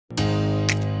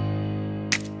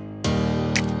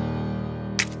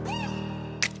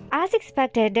As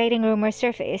expected, dating rumors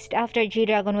surfaced after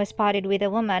G-Drahon was spotted with a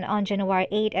woman on January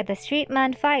 8 at the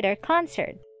Streetman Fighter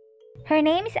concert. Her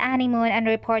name is Annie Moon, and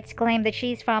reports claim that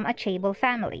she's from a chaebol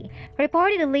family.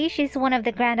 Reportedly, she's one of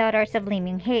the granddaughters of Lee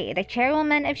Myung-hae, the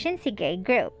chairwoman of Shinsegae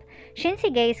Group.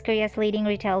 Shinsegae is Korea's leading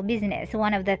retail business,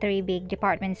 one of the 3 big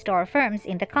department store firms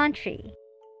in the country.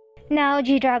 Now,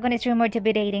 G-Drahon is rumored to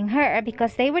be dating her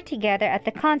because they were together at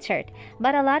the concert,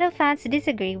 but a lot of fans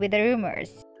disagree with the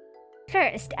rumors.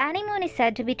 First, Annie Moon is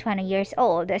said to be 20 years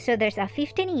old, so there's a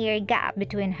 15-year gap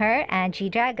between her and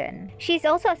G-Drahon. She's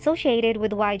also associated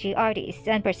with YG artists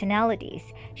and personalities.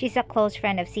 She's a close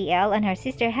friend of CL and her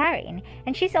sister Harin,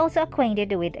 and she's also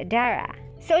acquainted with Dara.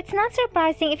 So it's not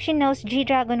surprising if she knows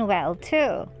G-Drahon well,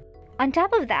 too. On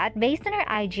top of that, based on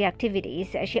her IG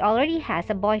activities, she already has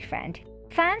a boyfriend.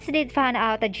 Fans did find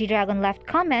out that G-Drahon left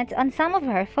comments on some of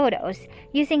her photos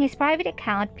using his private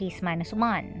account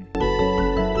Peace-1.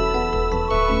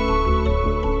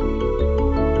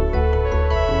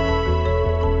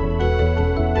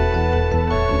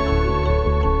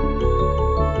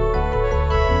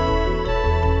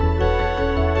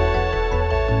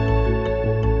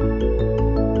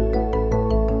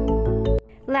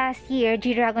 Last year,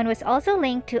 G-Drahon was also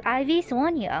linked to IV's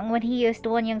Wonyoung when he used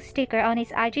Wonyoung's sticker on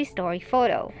his IG story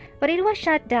photo, but it was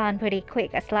shut down pretty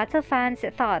quick as lots of fans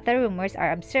thought the rumors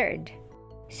are absurd.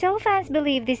 So fans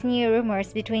believe these new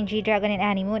rumors between G-Drahon and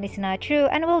Annie Moon is not true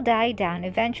and will die down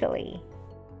eventually.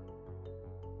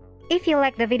 If you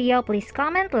like the video, please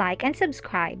comment, like, and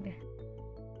subscribe.